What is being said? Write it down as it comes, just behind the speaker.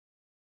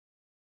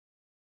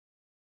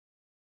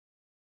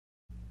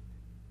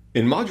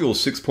In Module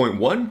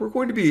 6.1, we're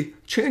going to be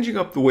changing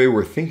up the way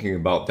we're thinking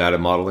about data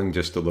modeling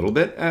just a little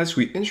bit as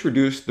we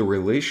introduce the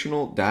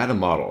Relational Data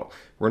Model.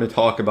 We're going to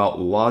talk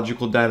about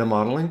logical data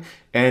modeling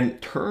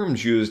and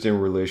terms used in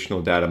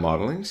relational data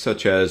modeling,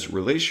 such as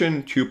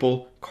relation,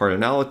 tuple,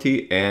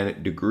 cardinality,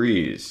 and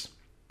degrees.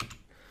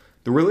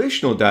 The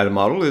relational data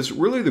model is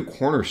really the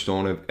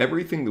cornerstone of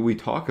everything that we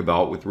talk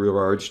about with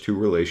regards to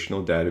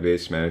relational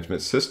database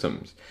management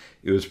systems.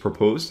 It was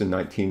proposed in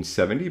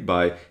 1970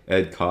 by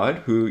Edgar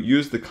F, who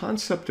used the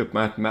concept of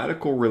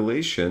mathematical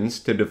relations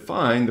to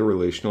define the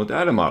relational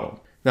data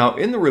model. Now,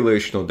 in the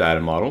relational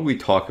data model, we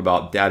talk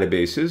about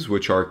databases,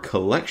 which are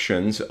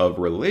collections of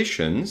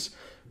relations,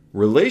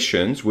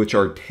 which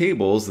are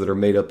tables that are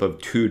made up of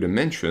two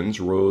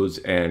dimensions, rows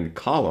and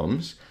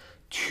columns,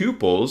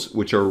 tuples,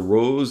 which are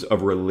rows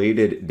of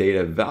related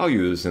data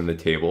values in the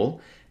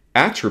table,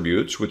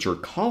 attributes, which are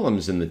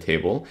columns in the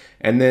table,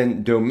 and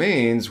then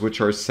domains, which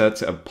are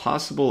sets of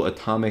possible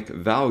atomic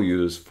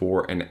values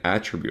for an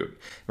attribute.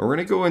 And we're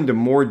going to go into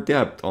more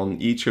depth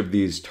on each of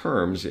these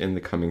terms in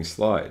the coming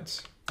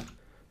slides.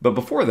 But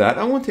before that,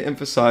 I want to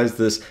emphasize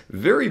this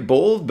very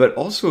bold but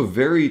also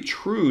very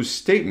true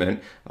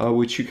statement,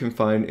 which you can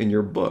find in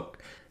your book.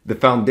 The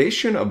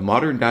foundation of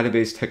modern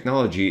database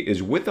technology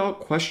is without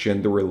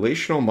question the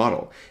relational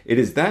model. It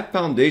is that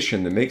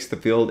foundation that makes the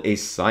field a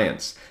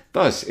science.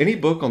 Thus, any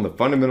book on the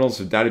fundamentals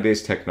of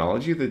database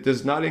technology that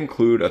does not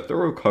include a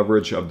thorough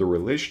coverage of the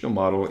relational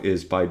model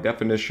is by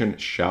definition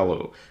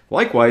shallow.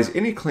 Likewise,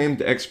 any claim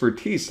to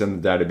expertise in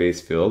the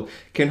database field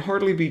can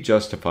hardly be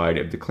justified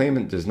if the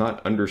claimant does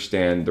not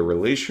understand the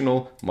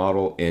relational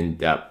model in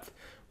depth.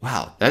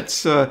 Wow,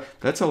 that's a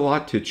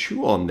lot to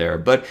chew on there,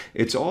 but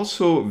it's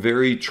also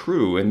very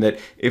true in that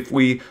if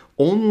we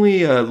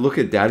only look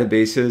at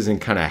databases and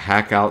kind of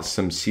hack out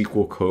some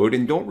SQL code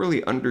and don't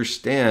really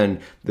understand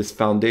this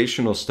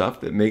foundational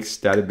stuff that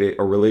makes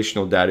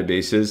relational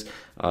databases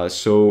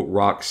so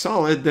rock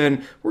solid,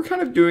 then we're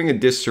kind of doing a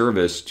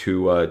disservice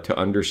to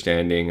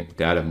understanding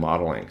data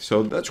modeling.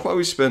 So that's why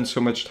we spend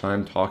so much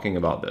time talking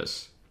about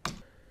this.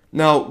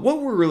 Now,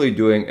 what we're really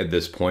doing at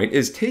this point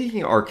is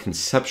taking our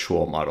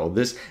conceptual model,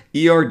 this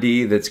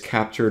ERD that's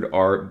captured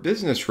our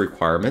business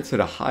requirements at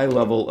a high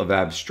level of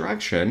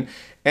abstraction,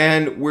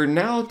 and we're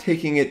now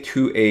taking it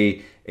to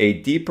a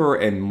deeper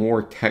and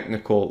more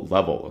technical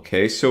level,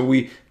 okay? So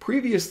we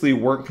previously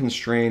weren't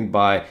constrained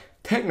by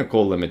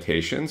technical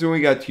limitations, and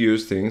we got to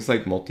use things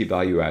like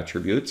multi-value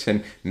attributes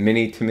and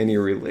many-to-many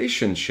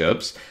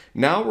relationships.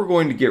 Now we're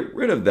going to get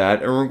rid of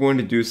that, and we're going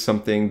to do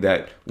something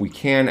that we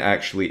can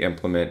actually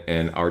implement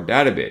in our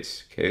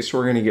database. Okay, so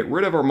we're going to get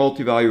rid of our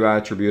multi-value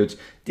attributes,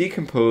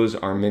 decompose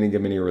our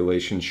many-to-many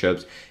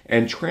relationships,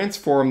 and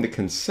transform the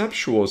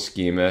conceptual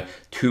schema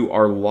to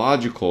our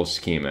logical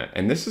schema.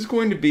 And this is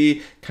going to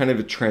be kind of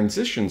a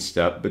transition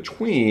step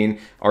between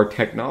our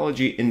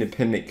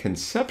technology-independent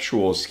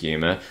conceptual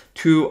schema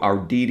to our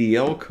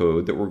DDL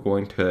code that we're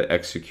going to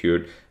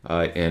execute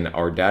in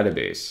our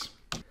database.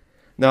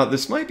 Now,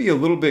 this might be a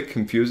little bit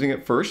confusing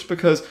at first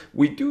because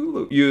we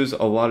do use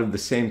a lot of the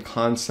same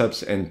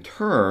concepts and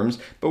terms,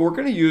 but we're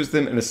going to use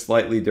them in a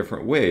slightly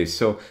different way.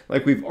 So,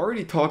 like we've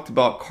already talked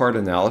about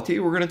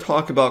cardinality, we're going to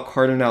talk about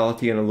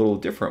cardinality in a little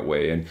different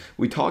way. And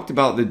we talked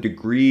about the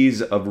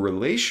degrees of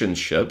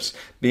relationships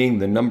being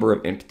the number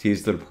of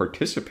entities that are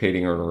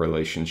participating in a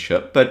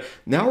relationship. But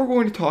now we're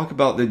going to talk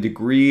about the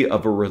degree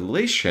of a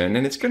relation,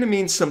 and it's going to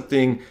mean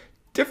something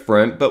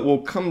different, but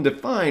we'll come to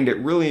find it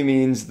really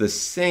means the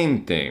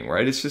same thing,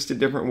 right? It's just a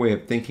different way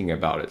of thinking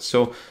about it.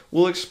 So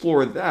we'll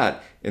explore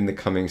that in the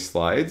coming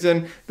slides,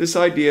 and this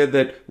idea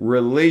that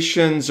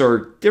relations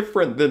are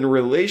different than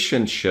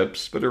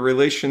relationships, but a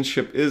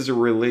relationship is a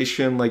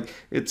relation. Like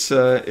it's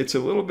a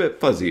little bit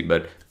fuzzy,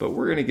 but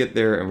we're going to get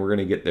there, and we're going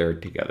to get there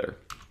together.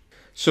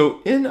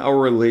 So in our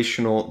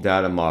relational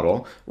data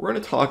model, we're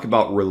going to talk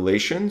about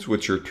relations,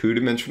 which are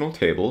two-dimensional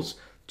tables,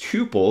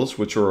 tuples,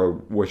 which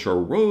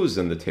are rows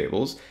in the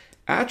tables,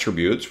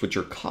 attributes, which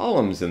are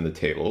columns in the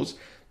tables.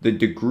 The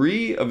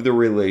degree of the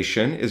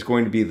relation is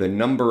going to be the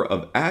number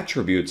of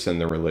attributes in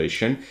the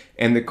relation,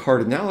 and the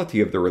cardinality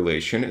of the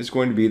relation is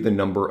going to be the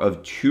number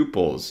of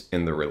tuples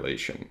in the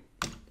relation.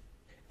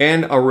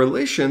 And our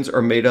relations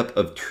are made up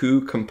of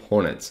two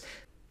components.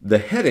 The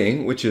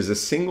heading, which is a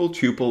single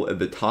tuple at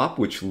the top,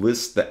 which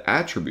lists the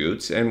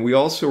attributes, and we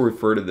also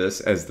refer to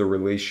this as the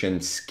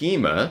relation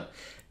schema,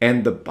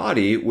 and the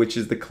body, which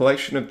is the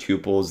collection of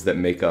tuples that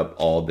make up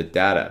all the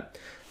data.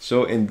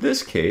 So in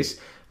this case,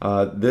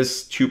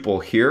 this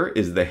tuple here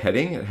is the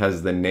heading. It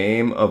has the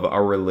name of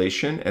our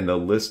relation and the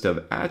list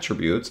of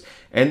attributes.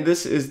 And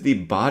this is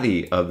the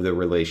body of the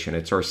relation.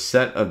 It's our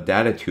set of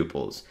data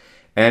tuples.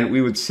 And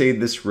we would say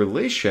this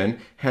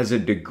relation has a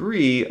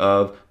degree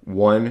of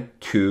 1,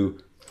 2,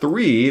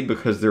 3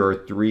 because there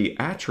are 3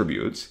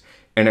 attributes,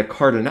 and a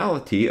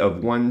cardinality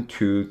of 1,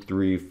 2,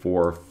 3,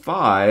 4,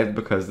 5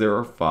 because there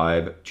are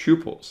 5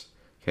 tuples.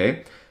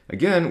 Okay.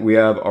 Again, we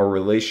have our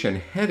relation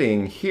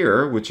heading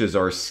here, which is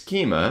our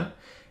schema,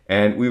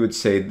 And we would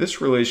say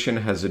this relation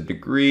has a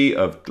degree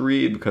of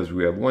 3 because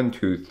we have 1,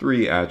 2,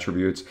 3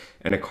 attributes,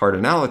 and a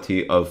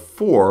cardinality of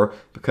 4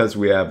 because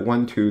we have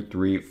 1, 2,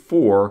 3,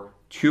 4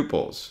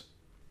 tuples.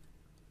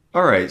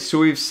 All right, so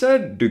we've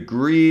said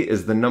degree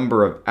is the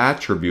number of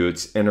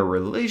attributes in a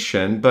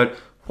relation, but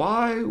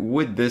why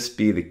would this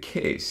be the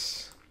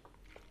case?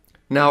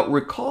 Now,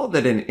 recall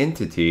that an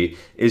entity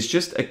is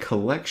just a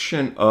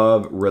collection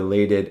of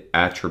related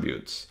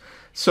attributes.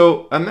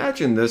 So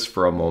imagine this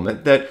for a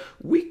moment, that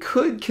we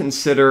could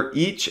consider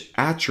each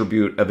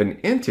attribute of an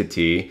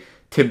entity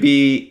to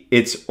be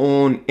its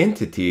own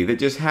entity that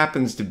just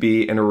happens to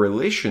be in a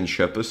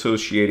relationship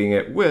associating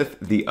it with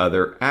the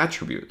other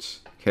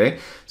attributes. Okay,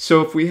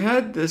 so if we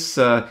had this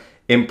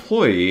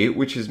employee,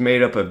 which is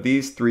made up of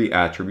these 3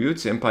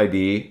 attributes, imp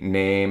ID,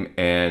 name,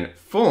 and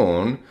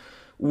phone,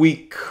 we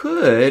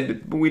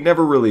could, we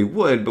never really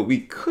would, but we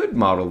could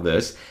model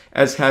this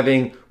as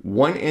having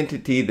one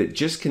entity that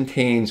just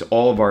contains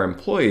all of our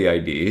employee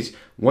IDs,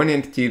 one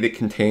entity that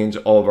contains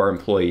all of our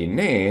employee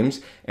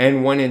names,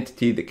 and one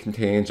entity that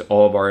contains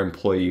all of our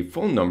employee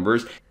phone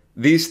numbers.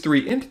 These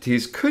 3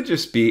 entities could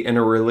just be in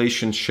a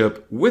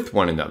relationship with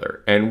one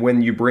another. And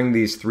when you bring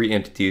these 3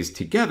 entities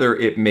together,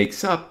 it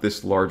makes up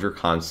this larger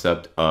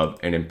concept of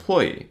an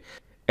employee.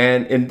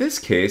 And in this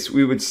case,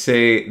 we would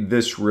say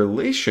this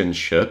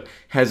relationship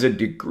has a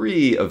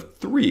degree of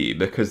 3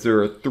 because there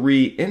are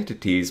 3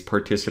 entities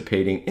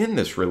participating in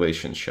this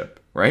relationship,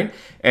 right?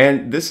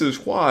 And this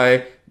is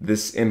why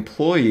this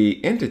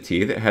employee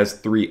entity that has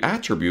 3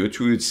 attributes,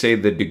 we would say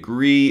the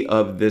degree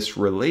of this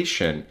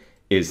relation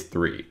is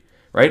 3,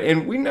 right?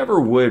 And we never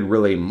would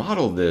really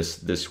model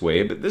this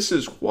way, but this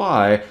is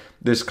why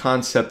this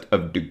concept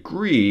of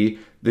degree,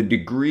 the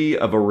degree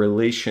of a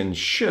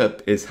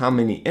relationship is how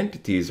many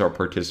entities are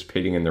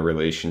participating in the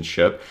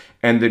relationship,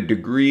 and the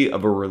degree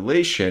of a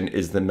relation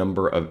is the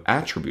number of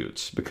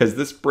attributes, because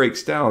this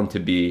breaks down to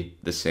be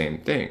the same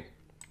thing.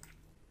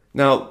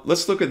 Now,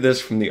 let's look at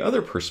this from the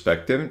other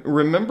perspective.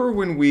 Remember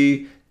when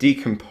we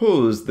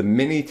decomposed the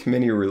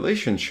many-to-many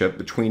relationship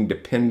between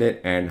dependent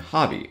and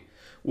hobby?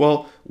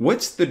 Well,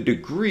 what's the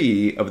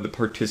degree of the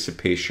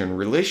participation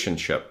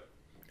relationship?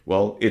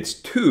 Well, it's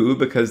 2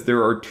 because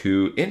there are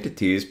 2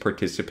 entities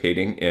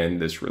participating in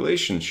this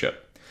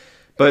relationship.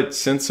 But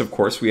since, of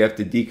course, we have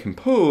to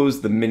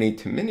decompose the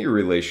many-to-many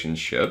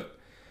relationship,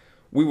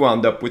 we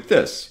wound up with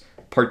this.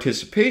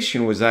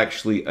 Participation was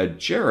actually a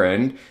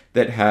gerund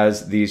that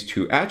has these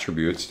 2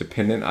 attributes,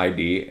 dependent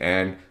ID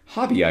and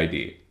hobby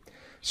ID.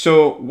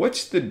 So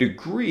what's the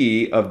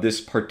degree of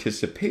this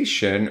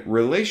participation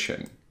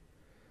relation?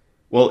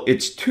 Well,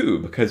 it's 2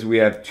 because we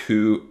have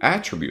 2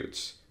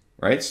 attributes,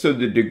 right? So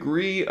the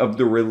degree of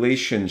the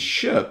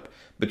relationship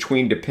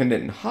between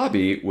dependent and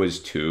hobby was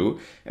 2,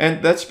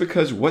 and that's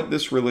because what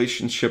this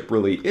relationship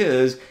really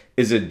is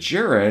a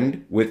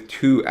gerund with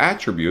 2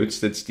 attributes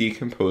that's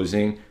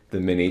decomposing the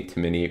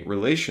many-to-many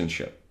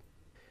relationship.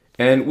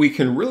 And we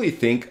can really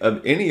think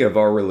of any of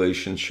our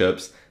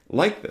relationships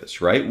like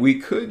this, right? We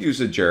could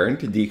use a gerund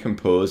to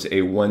decompose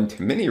a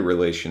one-to-many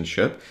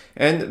relationship,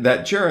 and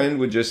that gerund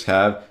would just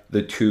have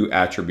the 2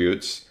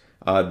 attributes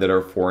that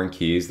are foreign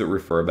keys that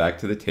refer back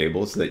to the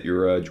tables that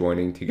you're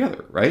joining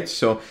together, right?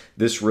 So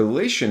this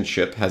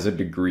relationship has a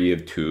degree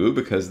of 2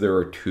 because there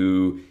are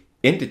 2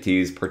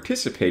 entities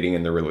participating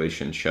in the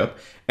relationship,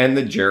 and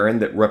the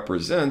gerund that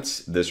represents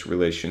this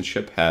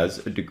relationship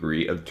has a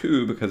degree of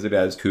 2 because it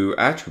has 2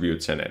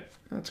 attributes in it.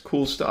 That's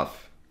cool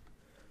stuff.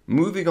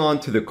 Moving on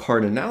to the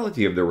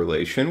cardinality of the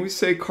relation, we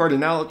say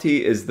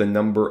cardinality is the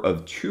number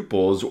of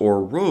tuples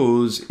or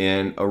rows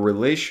in a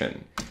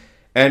relation.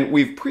 And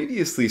we've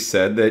previously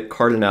said that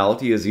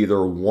cardinality is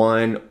either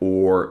 1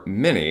 or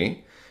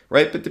many,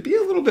 right? But to be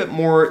a little bit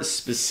more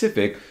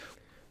specific,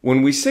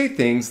 when we say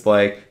things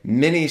like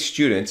many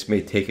students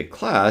may take a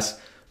class,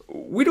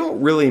 we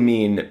don't really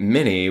mean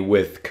many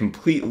with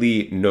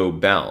completely no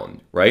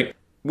bound, right?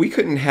 We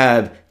couldn't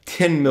have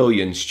 10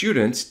 million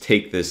students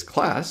take this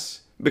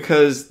class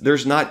because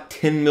there's not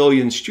 10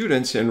 million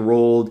students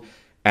enrolled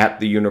at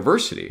the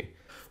university.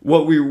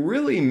 What we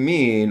really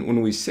mean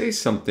when we say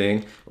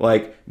something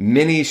like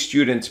many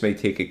students may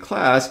take a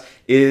class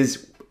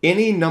is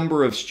any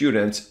number of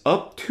students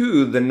up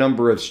to the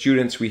number of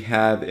students we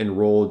have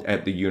enrolled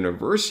at the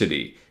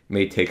university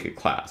may take a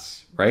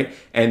class, right?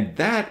 And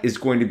that is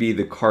going to be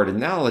the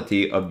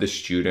cardinality of the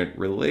student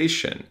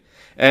relation.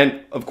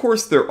 And of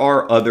course, there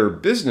are other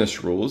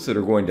business rules that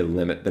are going to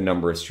limit the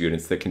number of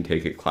students that can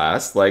take a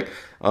class. Like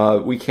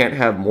we can't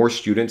have more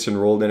students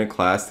enrolled in a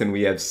class than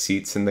we have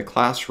seats in the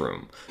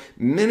classroom.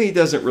 Many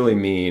doesn't really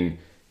mean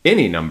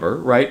any number,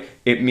 right?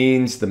 It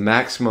means the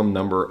maximum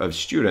number of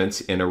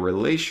students in a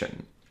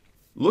relation.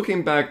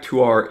 Looking back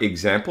to our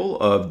example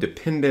of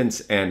dependents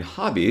and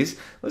hobbies,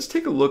 let's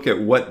take a look at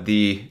what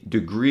the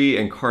degree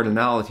and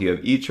cardinality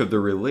of each of the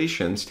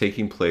relations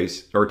taking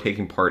place or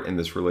taking part in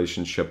this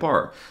relationship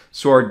are.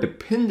 So our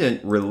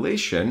dependent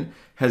relation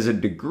has a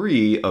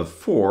degree of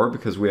 4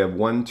 because we have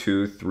 1,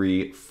 2,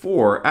 3,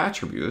 4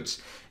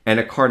 attributes, and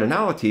a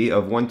cardinality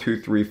of 1,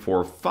 2, 3,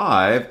 4,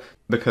 5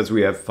 because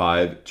we have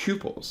 5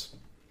 tuples.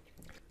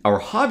 Our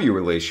hobby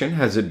relation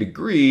has a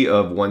degree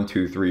of 1,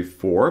 2, 3,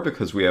 4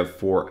 because we have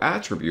 4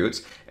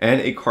 attributes, and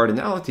a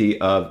cardinality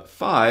of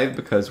 5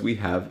 because we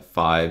have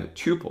 5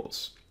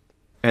 tuples.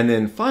 And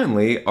then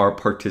finally, our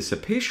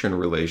participation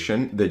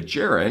relation, the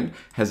gerund,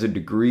 has a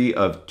degree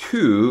of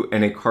 2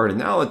 and a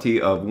cardinality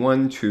of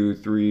 1, 2,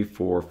 3,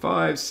 4,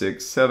 5,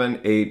 6,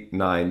 7, 8,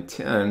 9,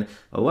 10,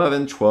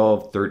 11,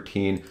 12,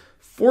 13,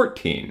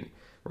 14,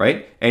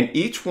 right? And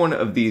each one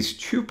of these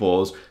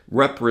tuples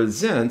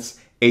represents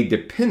a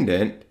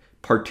dependent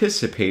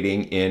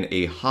participating in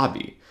a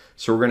hobby.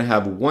 So we're going to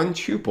have one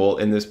tuple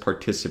in this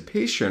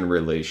participation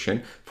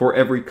relation for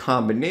every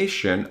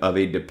combination of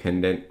a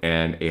dependent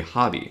and a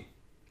hobby.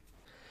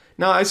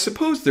 Now, I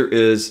suppose there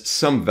is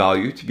some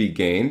value to be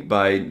gained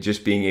by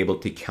just being able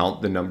to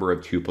count the number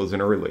of tuples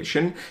in a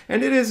relation,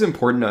 and it is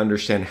important to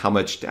understand how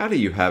much data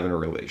you have in a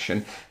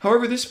relation.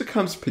 However, this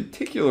becomes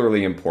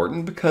particularly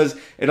important because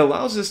it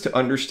allows us to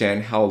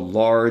understand how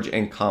large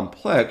and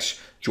complex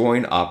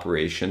join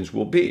operations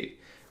will be.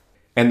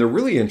 And the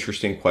really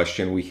interesting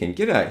question we can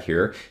get at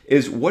here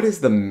is, what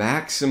is the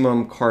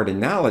maximum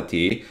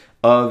cardinality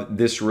of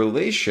this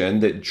relation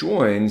that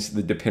joins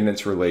the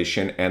dependence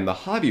relation and the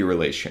hobby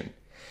relation?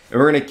 And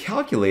we're going to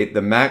calculate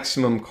the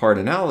maximum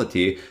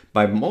cardinality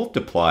by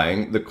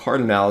multiplying the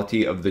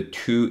cardinality of the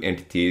two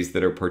entities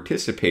that are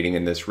participating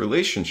in this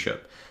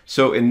relationship.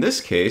 So in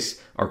this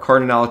case, our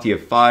cardinality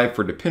of 5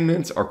 for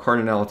dependents, our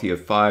cardinality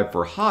of 5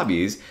 for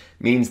hobbies,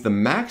 means the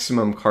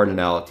maximum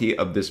cardinality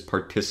of this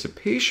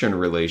participation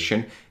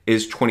relation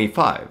is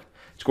 25.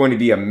 It's going to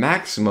be a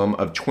maximum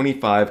of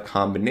 25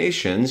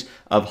 combinations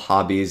of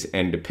hobbies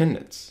and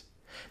dependents.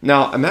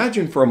 Now,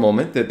 imagine for a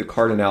moment that the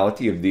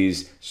cardinality of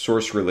these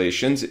source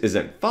relations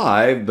isn't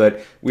 5,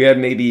 but we had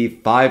maybe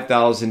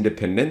 5,000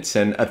 dependents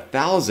and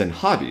 1,000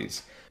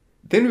 hobbies.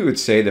 Then we would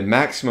say the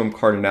maximum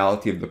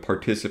cardinality of the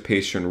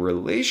participation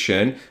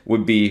relation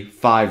would be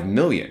 5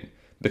 million,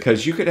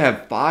 because you could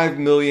have 5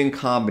 million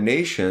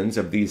combinations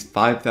of these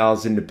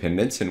 5,000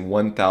 dependents and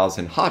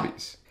 1,000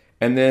 hobbies.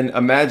 And then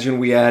imagine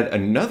we add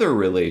another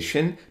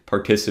relation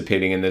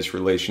participating in this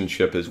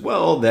relationship as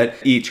well, that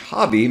each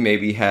hobby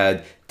maybe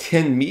had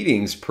 10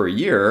 meetings per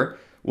year.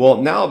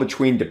 Well, now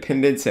between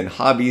dependents and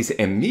hobbies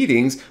and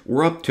meetings,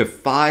 we're up to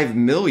 5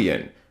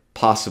 million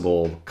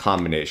possible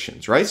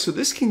combinations, right? So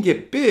this can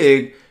get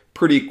big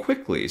pretty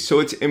quickly. So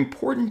it's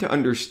important to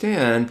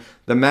understand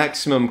the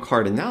maximum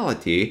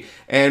cardinality,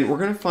 and we're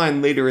going to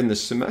find later in the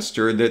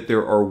semester that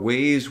there are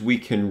ways we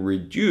can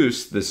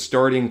reduce the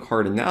starting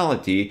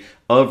cardinality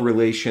of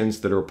relations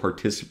that are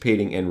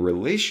participating in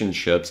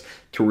relationships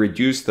to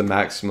reduce the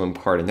maximum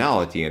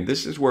cardinality. And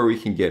this is where we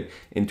can get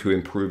into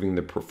improving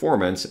the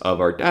performance of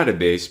our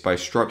database by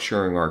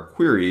structuring our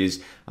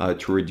queries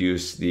to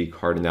reduce the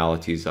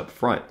cardinalities up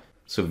front.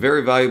 So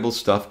very valuable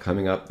stuff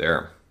coming up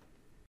there.